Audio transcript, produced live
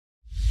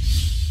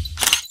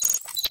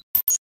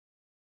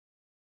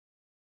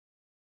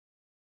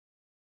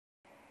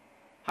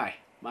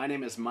My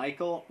name is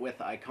Michael with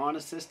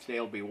Iconasys. Today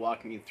I'll be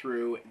walking you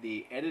through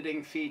the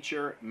editing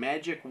feature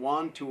Magic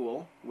Wand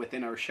tool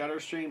within our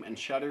ShutterStream and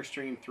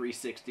ShutterStream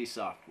 360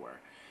 software.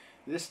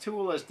 This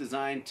tool is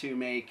designed to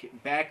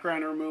make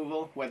background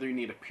removal, whether you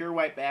need a pure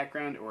white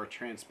background or a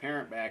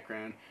transparent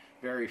background,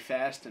 very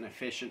fast and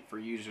efficient for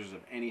users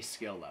of any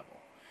skill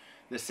level.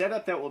 The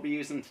setup that we'll be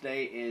using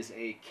today is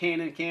a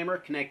Canon camera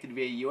connected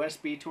via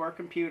USB to our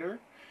computer.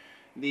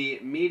 The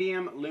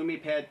medium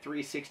LumiPad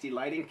 360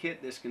 lighting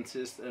kit. This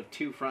consists of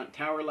two front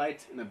tower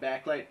lights and a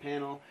backlight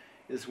panel,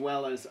 as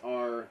well as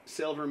our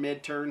silver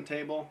mid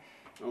turntable,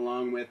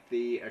 along with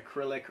the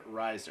acrylic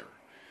riser.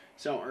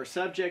 So our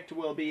subject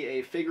will be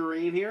a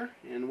figurine here,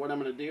 and what I'm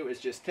going to do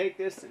is just take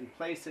this and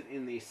place it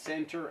in the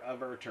center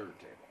of our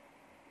turntable.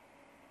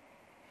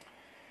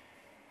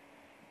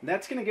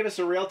 That's going to give us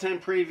a real-time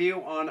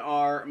preview on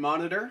our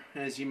monitor,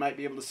 as you might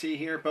be able to see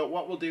here, but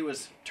what we'll do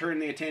is turn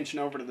the attention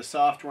over to the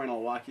software and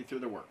I'll walk you through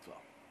the workflow.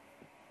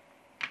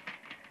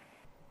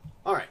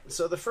 Alright,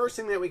 so the first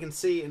thing that we can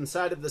see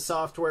inside of the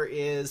software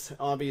is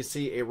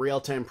obviously a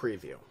real-time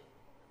preview.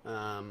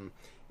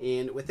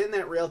 And within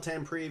that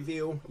real-time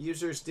preview,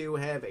 users do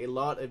have a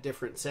lot of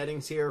different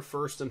settings here.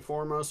 First and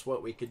foremost,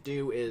 what we could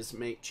do is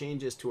make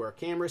changes to our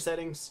camera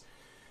settings.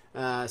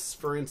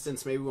 For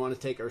instance, maybe we want to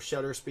take our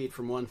shutter speed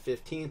from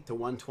 1/15th to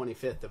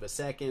 1/25th of a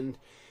second,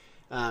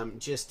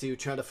 just to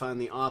try to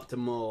find the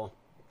optimal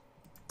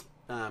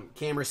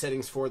camera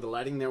settings for the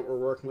lighting that we're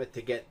working with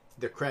to get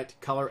the correct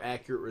color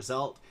accurate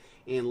result.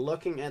 And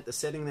looking at the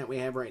setting that we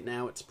have right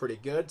now, it's pretty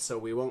good, so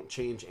we won't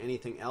change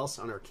anything else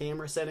on our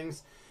camera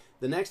settings.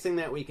 The next thing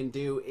that we can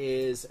do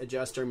is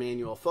adjust our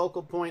manual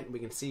focal point. We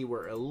can see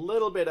we're a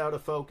little bit out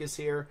of focus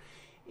here,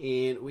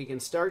 and we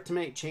can start to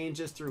make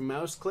changes through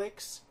mouse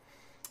clicks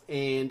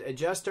and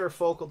adjust our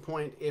focal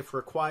point if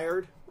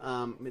required.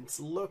 It's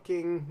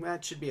looking,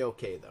 that should be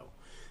okay though.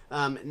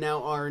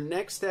 Now our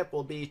next step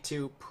will be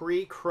to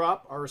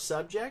pre-crop our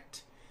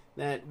subject.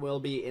 That will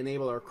be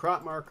enable our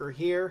crop marker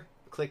here,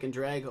 click and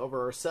drag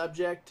over our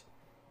subject,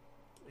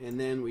 and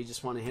then we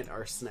just want to hit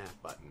our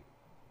snap button.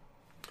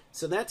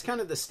 So that's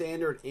kind of the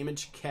standard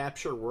image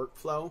capture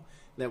workflow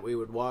that we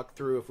would walk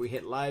through. If we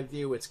hit live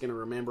view, it's going to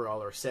remember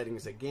all our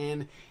settings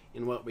again,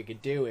 and what we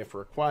could do if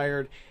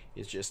required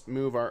is just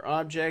move our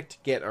object,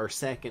 get our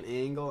second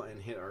angle,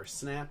 and hit our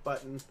snap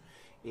button,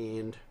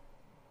 and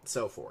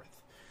so forth.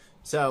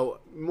 So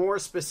more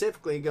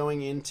specifically,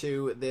 going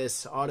into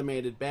this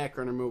automated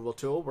background removal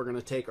tool, we're going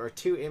to take our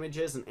two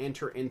images and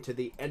enter into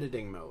the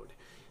editing mode.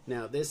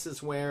 Now this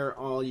is where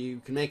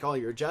you can make all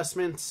your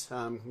adjustments,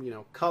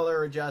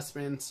 color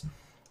adjustments,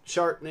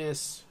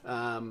 sharpness,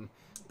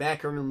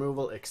 background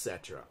removal,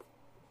 etc.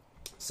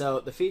 So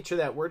the feature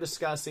that we're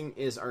discussing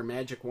is our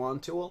Magic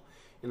Wand tool,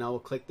 and I will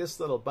click this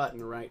little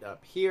button right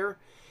up here,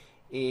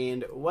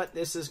 and what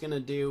this is going to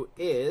do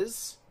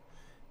is,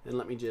 and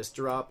let me just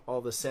drop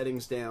all the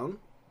settings down,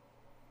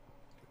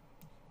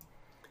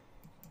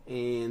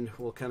 and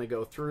we'll kind of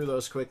go through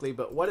those quickly,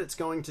 but what it's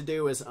going to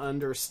do is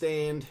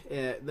understand,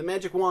 the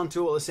Magic Wand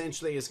tool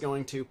essentially is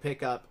going to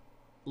pick up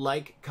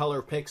like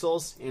color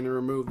pixels and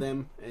remove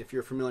them. If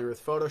you're familiar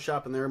with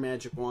Photoshop and their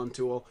Magic Wand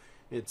tool,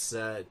 it's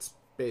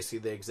basically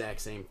the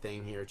exact same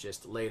thing here,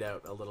 just laid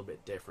out a little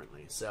bit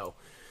differently. So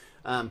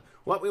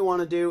what we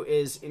want to do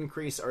is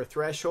increase our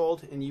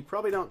threshold, and you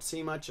probably don't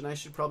see much, and I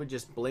should probably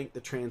just blink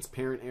the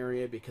transparent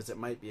area because it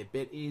might be a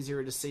bit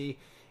easier to see.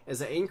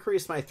 As I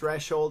increase my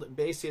threshold,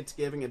 basically it's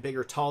giving a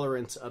bigger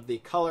tolerance of the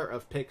color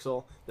of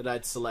pixel that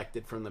I'd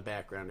selected from the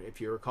background.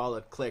 If you recall,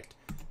 it clicked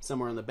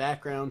somewhere in the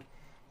background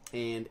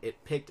and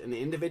it picked an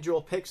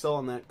individual pixel,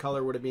 and that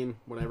color would have been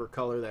whatever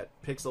color that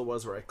pixel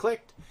was where I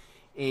clicked,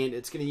 and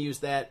it's going to use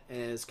that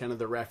as kind of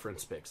the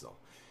reference pixel.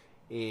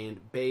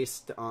 And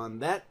based on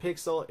that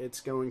pixel, it's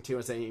going to,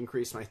 as I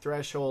increase my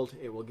threshold,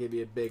 it will give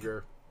you a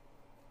bigger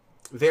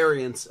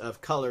variance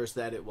of colors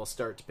that it will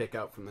start to pick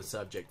out from the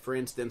subject. For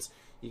instance,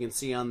 you can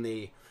see on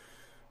the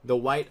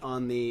white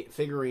on the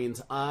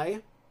figurine's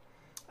eye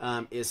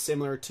is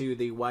similar to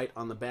the white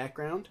on the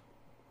background.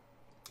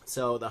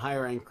 So the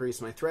higher I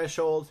increase my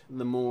threshold,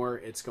 the more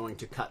it's going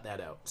to cut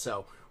that out.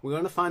 So we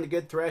want to find a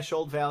good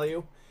threshold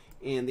value,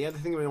 and the other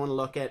thing we want to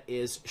look at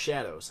is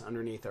shadows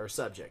underneath our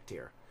subject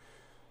here.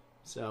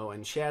 So,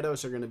 and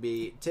shadows are going to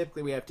be,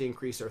 typically we have to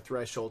increase our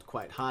threshold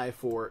quite high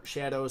for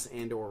shadows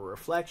and or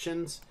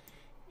reflections,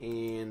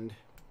 and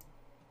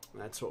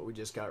that's what we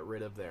just got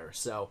rid of there.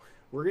 So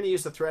we're going to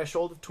use the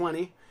threshold of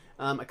 20.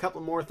 A couple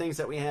more things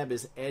that we have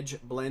is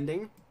edge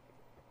blending,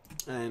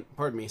 and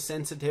pardon me,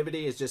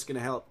 sensitivity is just going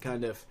to help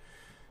kind of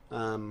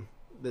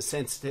the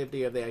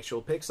sensitivity of the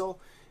actual pixel.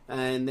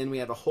 And then we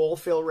have a hole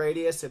fill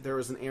radius. If there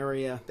was an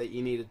area that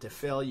you needed to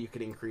fill, you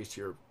could increase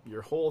your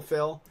hole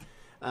fill.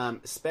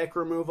 Speck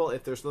removal,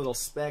 if there's little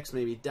specks,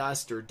 maybe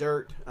dust or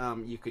dirt,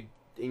 you could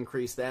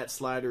increase that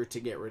slider to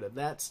get rid of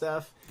that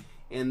stuff.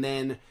 And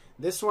then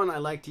this one I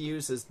like to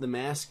use is the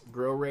mask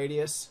grow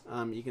radius.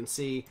 You can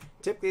see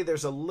typically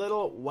there's a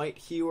little white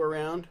hue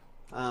around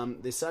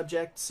the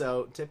subject,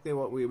 so typically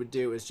what we would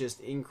do is just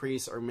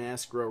increase our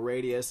mask grow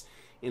radius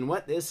And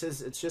what this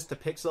is, it's just a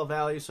pixel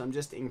value, so I'm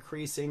just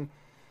increasing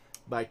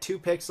by 2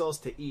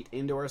 pixels to eat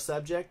into our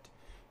subject.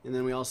 And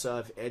then we also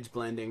have edge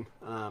blending.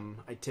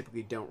 I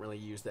typically don't really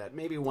use that.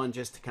 Maybe 1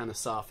 just to kind of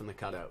soften the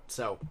cutout.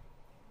 So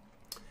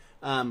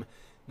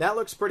that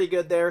looks pretty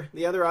good there.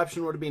 The other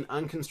option would be an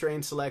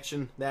unconstrained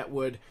selection. That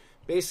would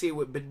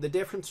basically, the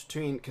difference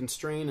between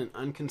constrained and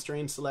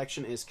unconstrained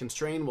selection is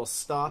constrained will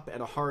stop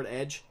at a hard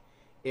edge.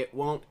 It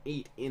won't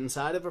eat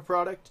inside of a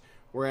product.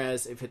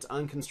 Whereas if it's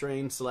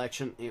unconstrained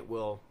selection, it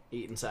will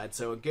eat inside.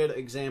 So a good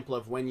example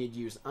of when you'd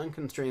use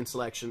unconstrained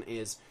selection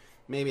is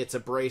maybe it's a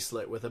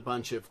bracelet with a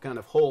bunch of kind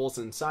of holes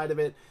inside of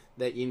it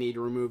that you need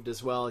removed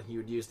as well. You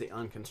would use the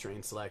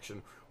unconstrained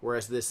selection.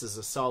 Whereas this is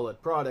a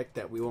solid product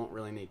that we won't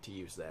really need to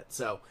use that.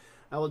 So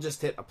I will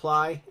just hit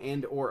apply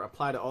and or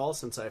apply to all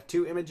since I have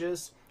 2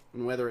 images.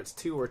 And whether it's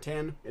 2 or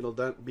 10,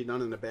 it'll be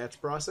done in a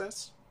batch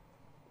process.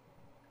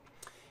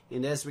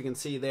 And as we can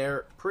see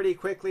there, pretty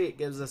quickly it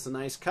gives us a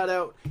nice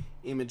cutout,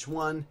 image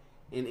 1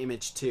 and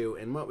image 2.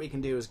 And what we can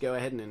do is go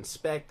ahead and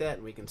inspect that,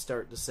 and we can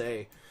start to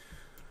say,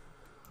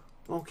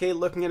 okay,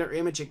 looking at our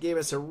image, it gave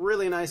us a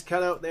really nice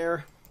cutout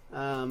there.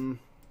 And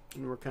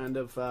we're kind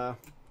of,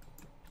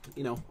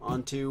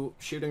 on to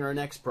shooting our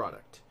next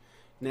product.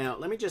 Now,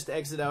 let me just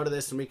exit out of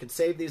this, and we could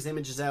save these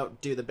images out,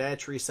 do the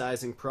batch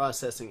resizing,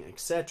 processing,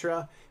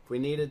 etc. if we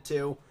needed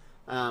to.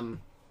 I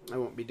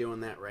won't be doing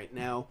that right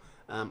now.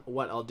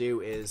 What I'll do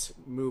is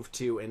move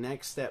to a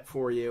next step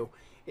for you.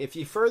 If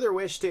you further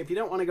wish to, if you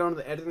don't want to go into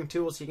the editing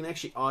tools, you can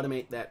actually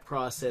automate that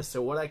process.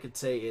 So what I could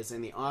say is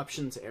in the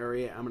options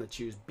area, I'm going to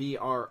choose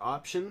BR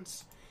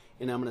options,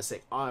 and I'm going to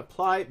say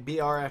apply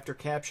BR after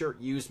capture,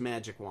 use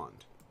magic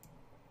wand.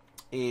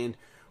 And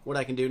what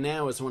I can do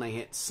now is when I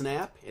hit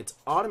snap, it's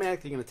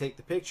automatically going to take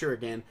the picture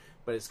again,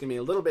 but it's going to be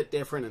a little bit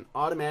different and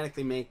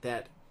automatically make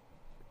that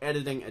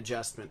editing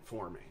adjustment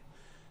for me.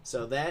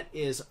 So that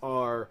is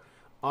our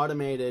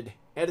automated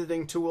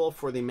editing tool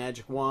for the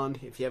magic wand.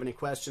 If you have any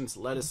questions,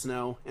 let us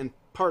know. And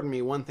pardon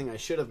me, one thing I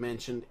should have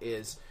mentioned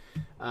is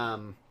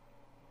the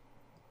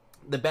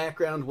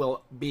background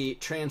will be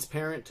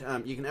transparent.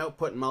 You can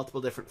output in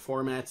multiple different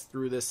formats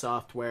through this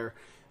software.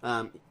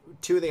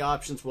 2 of the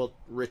options will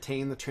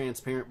retain the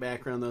transparent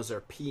background. Those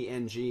are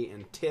PNG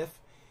and TIFF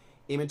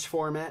image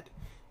format.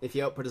 If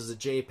you output as a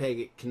JPEG,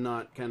 it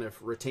cannot kind of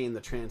retain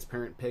the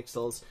transparent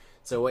pixels.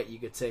 So what you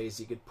could say is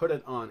you could put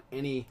it on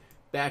any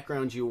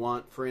background you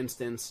want. For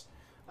instance,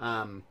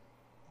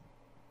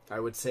 I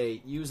would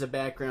say use a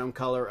background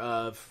color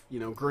of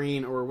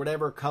green or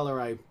whatever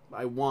color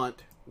I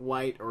want,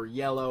 white or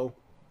yellow,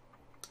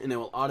 and it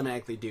will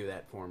automatically do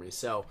that for me.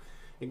 So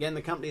again,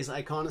 the company is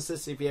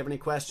Iconasys. If you have any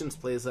questions,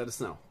 please let us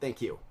know.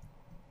 Thank you.